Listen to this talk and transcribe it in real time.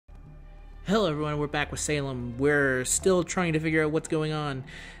Hello everyone, we're back with Salem. We're still trying to figure out what's going on.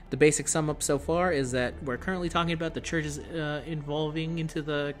 The basic sum up so far is that we're currently talking about the churches involving into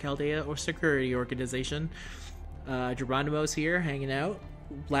the Chaldea or security organization. Geronimo's here hanging out.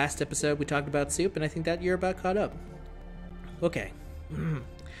 Last episode we talked about soup, and I think that you're about caught up. Okay.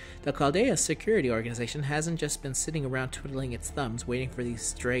 The Chaldea security organization hasn't just been sitting around twiddling its thumbs waiting for these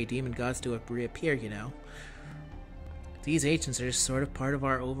stray demon gods to reappear, you know. These agents are just sort of part of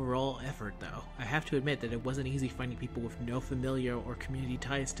our overall effort, though. I have to admit that it wasn't easy finding people with no familiar or community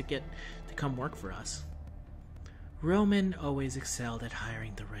ties to come work for us. Roman always excelled at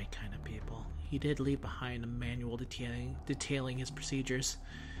hiring the right kind of people. He did leave behind a manual detailing his procedures,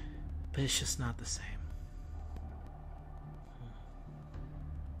 but it's just not the same.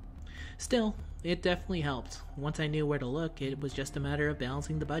 Still, it definitely helped. Once I knew where to look, it was just a matter of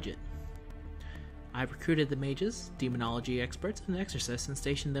balancing the budget. I recruited the mages, demonology experts, and exorcists and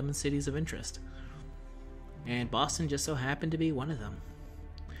stationed them in cities of interest. And Boston just so happened to be one of them.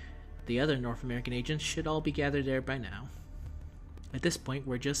 The other North American agents should all be gathered there by now. At this point,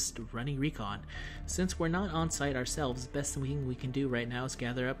 we're just running recon. Since we're not on site ourselves, the best thing we can do right now is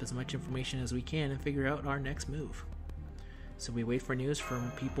gather up as much information as we can and figure out our next move. So we wait for news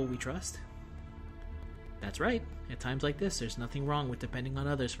from people we trust? That's right. At times like this, there's nothing wrong with depending on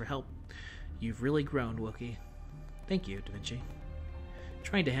others for help. You've really grown, Wookie. Thank you, Da Vinci.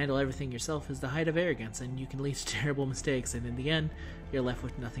 Trying to handle everything yourself is the height of arrogance, and you can lead to terrible mistakes, and in the end, you're left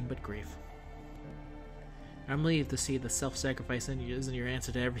with nothing but grief. I'm relieved to see the self-sacrifice isn't your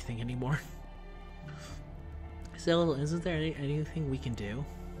answer to everything anymore. Still, isn't there anything we can do?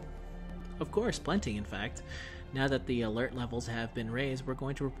 Of course, plenty, in fact. Now that the alert levels have been raised, we're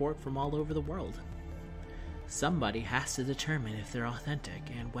going to report from all over the world. Somebody has to determine if they're authentic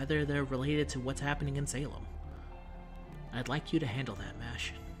and whether they're related to what's happening in Salem. I'd like you to handle that,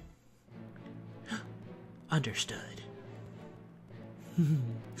 Mash. Understood.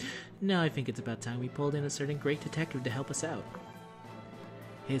 Now I think it's about time we pulled in a certain great detective to help us out.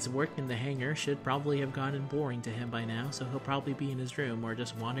 His work in the hangar should probably have gotten boring to him by now, so he'll probably be in his room or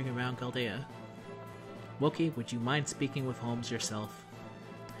just wandering around Chaldea. Wookie, would you mind speaking with Holmes yourself?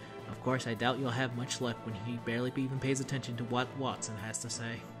 Of course, I doubt you'll have much luck when he barely even pays attention to what Watson has to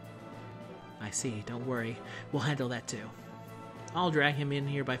say. I see, don't worry. We'll handle that too. I'll drag him in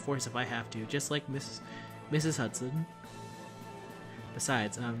here by force if I have to, just like Mrs. Hudson.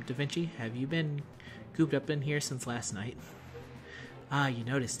 Besides, Da Vinci, have you been cooped up in here since last night? Ah, you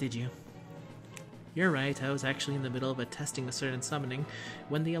noticed, did you? You're right, I was actually in the middle of testing a certain summoning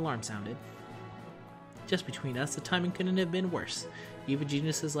when the alarm sounded. Just between us, the timing couldn't have been worse. Even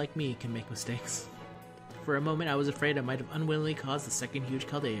geniuses like me can make mistakes. For a moment, I was afraid I might have unwittingly caused the second huge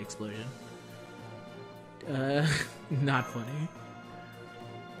Chaldea explosion. Not funny.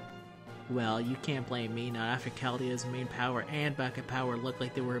 Well, you can't blame me, not after Chaldea's main power and backup power looked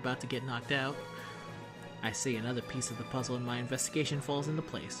like they were about to get knocked out. I see, another piece of the puzzle in my investigation falls into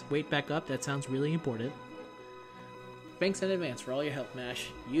place. Wait, back up, that sounds really important. Thanks in advance for all your help,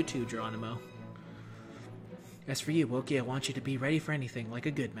 Mash. You too, Geronimo. As for you, Wookie, I want you to be ready for anything, like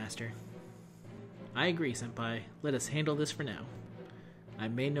a good master. I agree, Senpai. Let us handle this for now. I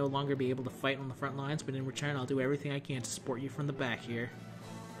may no longer be able to fight on the front lines, but in return I'll do everything I can to support you from the back here.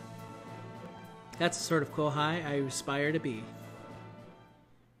 That's the sort of kohai I aspire to be.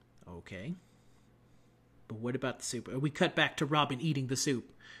 Okay. But what about the soup? We cut back to Robin eating the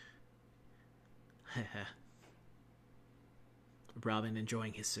soup. Haha. Robin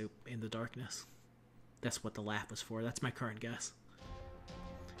enjoying his soup in the darkness. That's what the laugh was for. That's my current guess.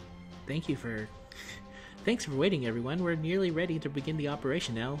 Thanks for waiting, everyone. We're nearly ready to begin the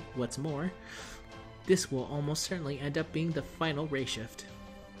operation now. What's more, this will almost certainly end up being the final ray shift.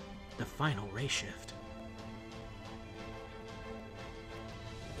 The final ray shift.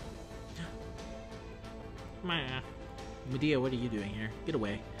 Medea, what are you doing here? Get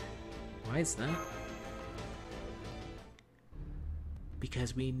away. Why is that?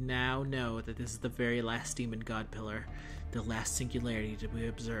 Because we now know that this is the very last demon god pillar, the last singularity to be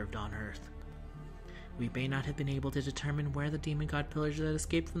observed on Earth. We may not have been able to determine where the demon god pillars that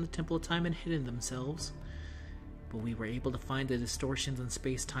escaped from the Temple of Time had hidden themselves, but we were able to find the distortions in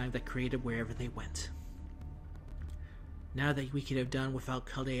space-time that created wherever they went. Now that we could have done without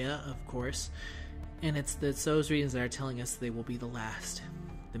Chaldea, of course, and it's those reasons that are telling us they will be the last.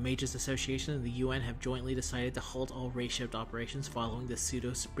 The Mages Association and the UN have jointly decided to halt all ray shift operations following the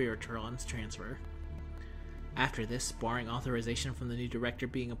pseudo-Spiritron's transfer. After this, barring authorization from the new director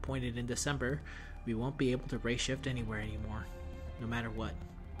being appointed in December, we won't be able to ray shift anywhere anymore, no matter what.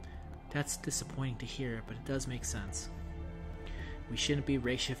 That's disappointing to hear, but it does make sense. We shouldn't be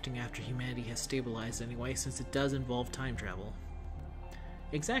race shifting after humanity has stabilized anyway, since it does involve time travel.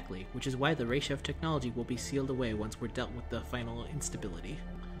 Exactly, which is why the race shift technology will be sealed away once we're dealt with the final instability.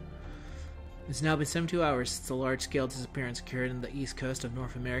 It's now been 72 hours since the large-scale disappearance occurred in the east coast of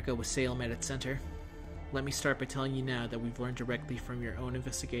North America with Salem at its center. Let me start by telling you now that we've learned directly from your own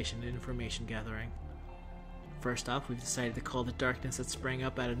investigation and information gathering. First off, we've decided to call the darkness that sprang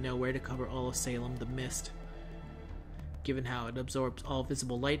up out of nowhere to cover all of Salem the Mist. Given how it absorbs all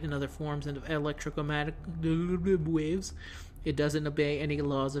visible light and other forms of electromagnetic waves, it doesn't obey any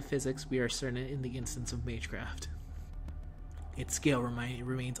laws of physics, we are certain, in the instance of Magecraft. Its scale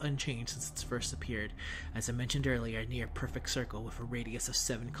remains unchanged since it first appeared, as I mentioned earlier, a near-perfect circle with a radius of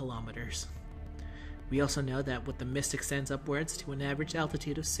 7 kilometers. We also know that the mist extends upwards to an average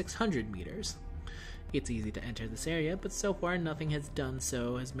altitude of 600 meters. It's easy to enter this area, but so far nothing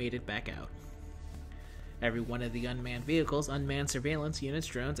has made it back out. Every one of the unmanned vehicles, unmanned surveillance units,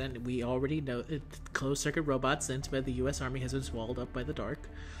 drones, and we already know closed-circuit robots sent by the U.S. Army has been swallowed up by the dark.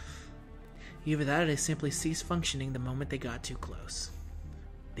 Either that or they simply ceased functioning the moment they got too close.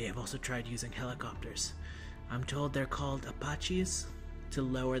 They have also tried using helicopters. I'm told they're called Apaches, to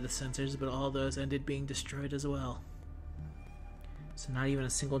lower the sensors, but all those ended being destroyed as well. So not even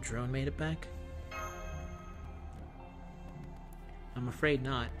a single drone made it back? I'm afraid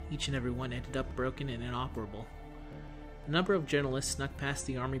not. Each and every one ended up broken and inoperable. A number of journalists snuck past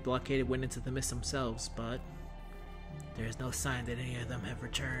the army blockade and went into the mist themselves, but there is no sign that any of them have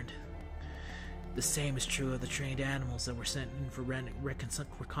returned. The same is true of the trained animals that were sent in for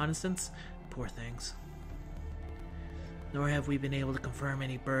reconnaissance. Poor things. Nor have we been able to confirm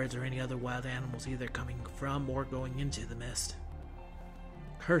any birds or any other wild animals either coming from or going into the mist.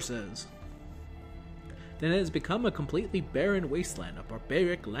 Curses. Then it has become a completely barren wasteland, a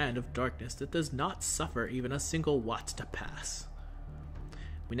barbaric land of darkness that does not suffer even a single watt to pass.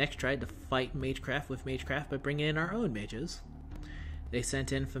 We next tried to fight Magecraft with Magecraft by bringing in our own mages. They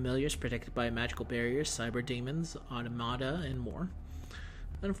sent in familiars protected by magical barriers, cyber demons, automata, and more.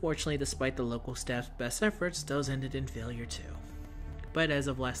 Unfortunately, despite the local staff's best efforts, those ended in failure too. But as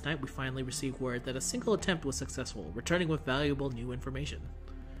of last night, we finally received word that a single attempt was successful, returning with valuable new information.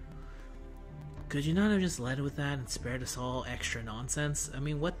 Could you not have just led with that and spared us all extra nonsense? I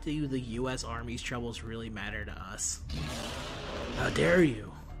mean, what do the U.S. Army's troubles really matter to us? How dare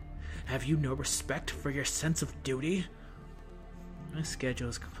you? Have you no respect for your sense of duty? My schedule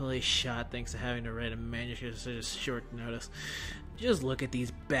is completely shot thanks to having to write a manuscript at short notice. Just look at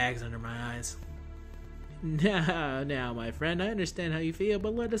these bags under my eyes. Now, my friend, I understand how you feel,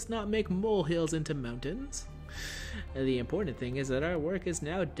 but let us not make molehills into mountains. The important thing is that our work is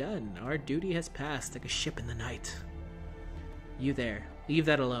now done. Our duty has passed like a ship in the night. You there, leave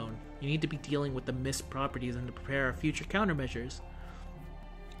that alone. You need to be dealing with the mist properties and to prepare our future countermeasures.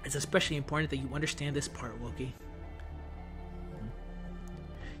 It's especially important that you understand this part, Wookie.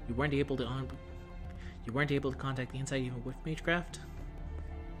 You weren't able to contact the inside even with Magecraft?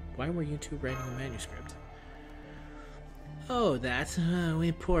 Why were you two writing a manuscript? Oh, that.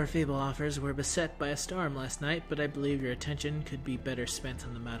 We poor feeble authors were beset by a storm last night, but I believe your attention could be better spent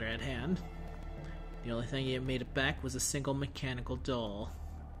on the matter at hand. The only thing that made it back was a single mechanical doll.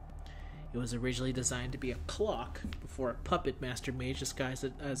 It was originally designed to be a clock before a puppet master mage disguised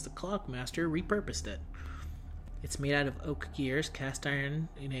as the clock master repurposed it. It's made out of oak gears, cast iron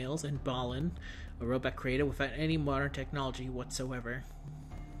nails, and ballin, a robot created without any modern technology whatsoever.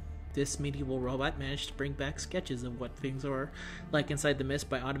 This medieval robot managed to bring back sketches of what things are like inside the mist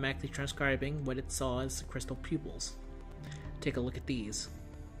by automatically transcribing what it saw as crystal pupils. Take a look at these.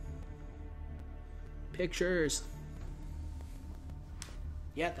 Pictures!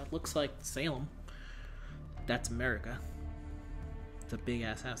 Yeah, that looks like Salem. That's America. It's a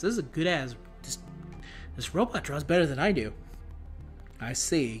big-ass house. This is a good-ass... This robot draws better than I do. I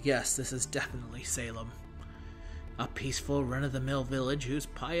see. Yes, this is definitely Salem. A peaceful, run-of-the-mill village whose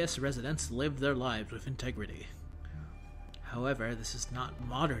pious residents live their lives with integrity. However, this is not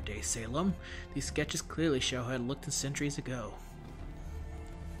modern-day Salem. These sketches clearly show how it looked centuries ago.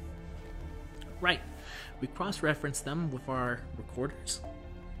 Right. We cross-referenced them with our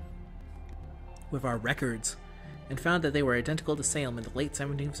records, and found that they were identical to Salem in the late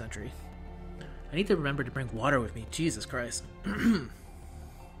 17th century. I need to remember to bring water with me. Jesus Christ.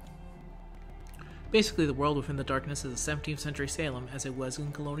 Basically, the world within the darkness is a 17th century Salem as it was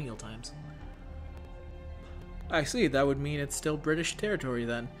in colonial times. I see, that would mean it's still British territory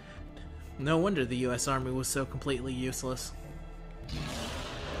then. No wonder the US Army was so completely useless.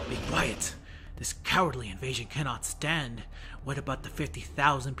 Be quiet! This cowardly invasion cannot stand. What about the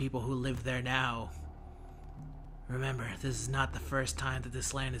 50,000 people who live there now? Remember, this is not the first time that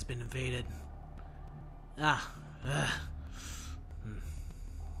this land has been invaded.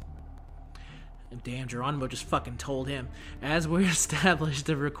 Damn, Geronimo just fucking told him. As we established,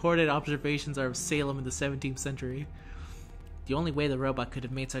 the recorded observations are of Salem in the 17th century. The only way the robot could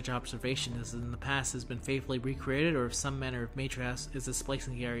have made such observation is that in the past has been faithfully recreated, or if some manner of matrix is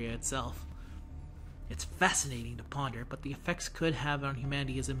displacing the area itself. It's fascinating to ponder, but the effects could have on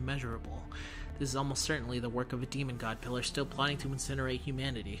humanity is immeasurable. This is almost certainly the work of a demon god pillar still plotting to incinerate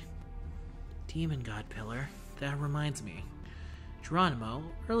humanity. Demon god pillar? That reminds me. Geronimo,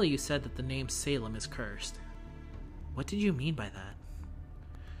 earlier you said that the name Salem is cursed. What did you mean by that?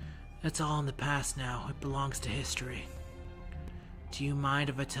 It's all in the past now. It belongs to history. Do you mind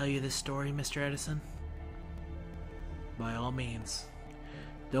if I tell you this story, Mr. Edison? By all means.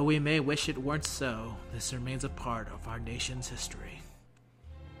 Though we may wish it weren't so, this remains a part of our nation's history.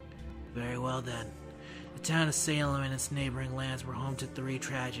 Very well then. The town of Salem and its neighboring lands were home to 3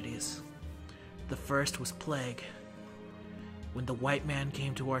 tragedies. The first was plague. When the white man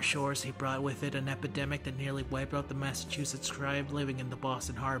came to our shores, he brought with it an epidemic that nearly wiped out the Massachusetts tribe living in the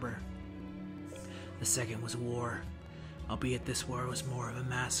Boston Harbor. The second was war, albeit this war was more of a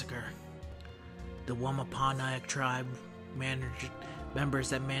massacre. The Wampanoag tribe members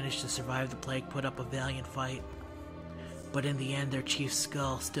that managed to survive the plague put up a valiant fight, but in the end their chief's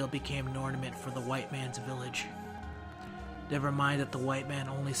skull still became an ornament for the white man's village. Never mind that the white man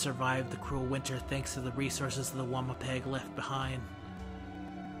only survived the cruel winter thanks to the resources the Wampanoag left behind.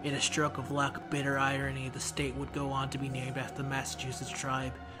 In a stroke of luck, bitter irony, the state would go on to be named after the Massachusetts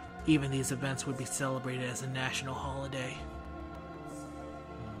tribe. Even these events would be celebrated as a national holiday.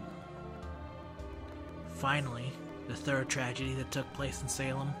 Finally, the third tragedy that took place in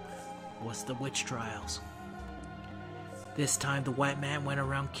Salem was the witch trials. This time the white man went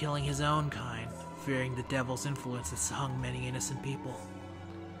around killing his own kind, fearing the devil's influence has hung many innocent people.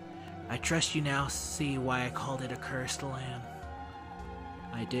 I trust you now see why I called it a cursed land.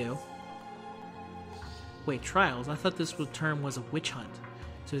 I do. Wait, trials? I thought this term was a witch hunt.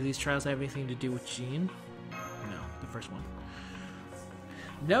 So do these trials have anything to do with Jean? No, the first one.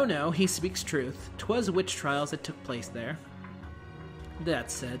 No, he speaks truth. 'Twas witch trials that took place there. That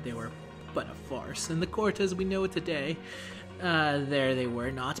said, they were but a farce, and the court as we know it today, there they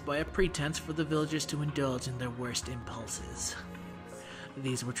were not by a pretense for the villagers to indulge in their worst impulses.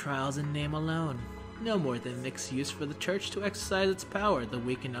 These were trials in name alone, no more than an excuse for the church to exercise its power. The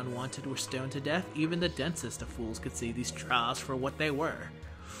weak and unwanted were stoned to death. Even the densest of fools could see these trials for what they were.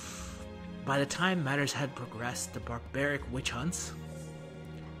 By the time matters had progressed, the barbaric witch hunts,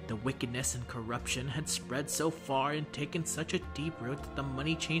 the wickedness and corruption had spread so far and taken such a deep root that the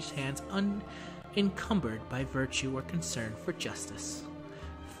money changed hands unencumbered by virtue or concern for justice.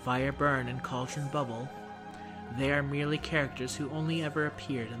 Fire burn and cauldron bubble. They are merely characters who only ever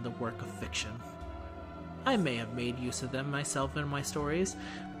appeared in the work of fiction. I may have made use of them myself in my stories,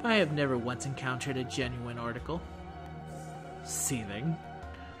 but I have never once encountered a genuine article. Seething.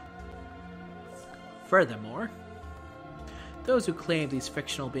 Furthermore, those who claim these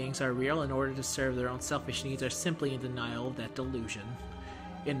fictional beings are real in order to serve their own selfish needs are simply in denial of that delusion.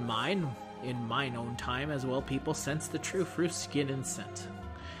 In mine own time as well, people sensed the truth through skin and scent.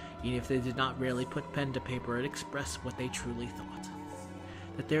 Even if they did not really put pen to paper, it expressed what they truly thought.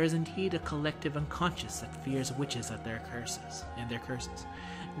 That there is indeed a collective unconscious that fears witches and their curses.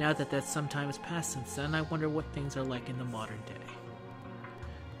 Now that some time has passed since then, I wonder what things are like in the modern day.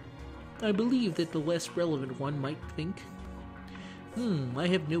 I believe that the less relevant one might think, I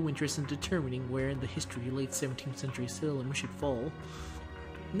have no interest in determining where in the history of late 17th century Salem should fall.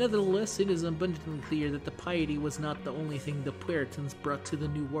 Nevertheless, it is abundantly clear that the piety was not the only thing the Puritans brought to the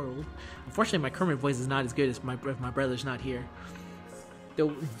New World. Unfortunately, my Kermit voice is not as good as if my brother's not here.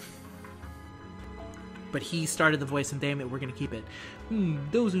 But he started the voice, and damn it, we're gonna keep it.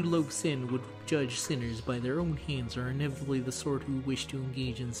 Those who loathe sin would judge sinners by their own hands are inevitably the sort who wish to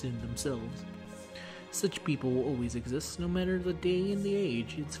engage in sin themselves. Such people will always exist, no matter the day and the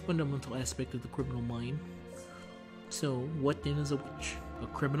age. It's a fundamental aspect of the criminal mind. So, what then is a witch? A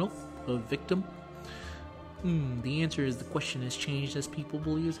criminal? A victim? The answer is the question has changed as people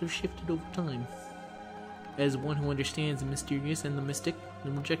beliefs have shifted over time. As one who understands the mysterious and the mystic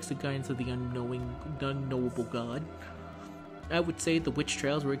and rejects the guidance of the unknowable God, I would say the witch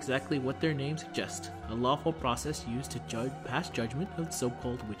trials were exactly what their name suggests, a lawful process used to pass judgment of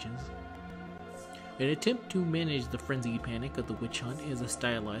so-called witches. An attempt to manage the frenzied panic of the witch hunt is a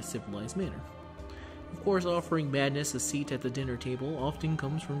stylized, civilized manner. Of course, offering madness a seat at the dinner table often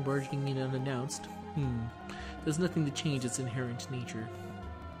comes from barging in unannounced. There's nothing to change its inherent nature.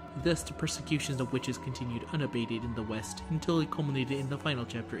 Thus, the persecutions of witches continued unabated in the West until it culminated in the final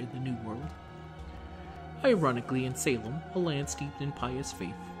chapter in the New World. Ironically, in Salem, a land steeped in pious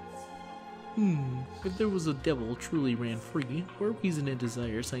faith. If there was a devil truly ran free, where reason and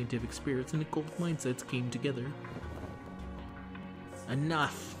desire, scientific spirits, and occult mindsets came together.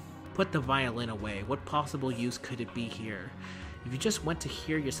 Enough! Put the violin away. What possible use could it be here? If you just want to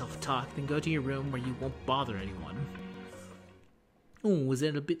hear yourself talk, then go to your room where you won't bother anyone. Oh, was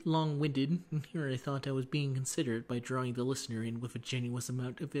that a bit long-winded? Here I thought I was being considerate by drawing the listener in with a genuine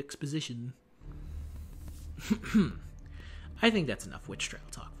amount of exposition. I think that's enough witch trial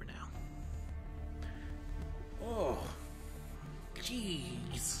talk for now. Oh,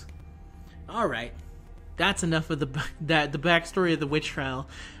 jeez. Alright. That's enough of the backstory of the witch trial.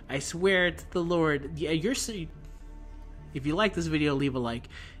 I swear to the Lord. Yeah, if you like this video, leave a like.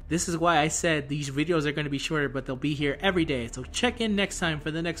 This is why I said these videos are going to be shorter, but they'll be here every day. So check in next time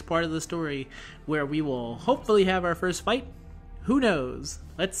for the next part of the story, where we will hopefully have our first fight. Who knows?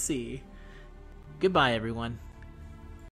 Let's see. Goodbye, everyone.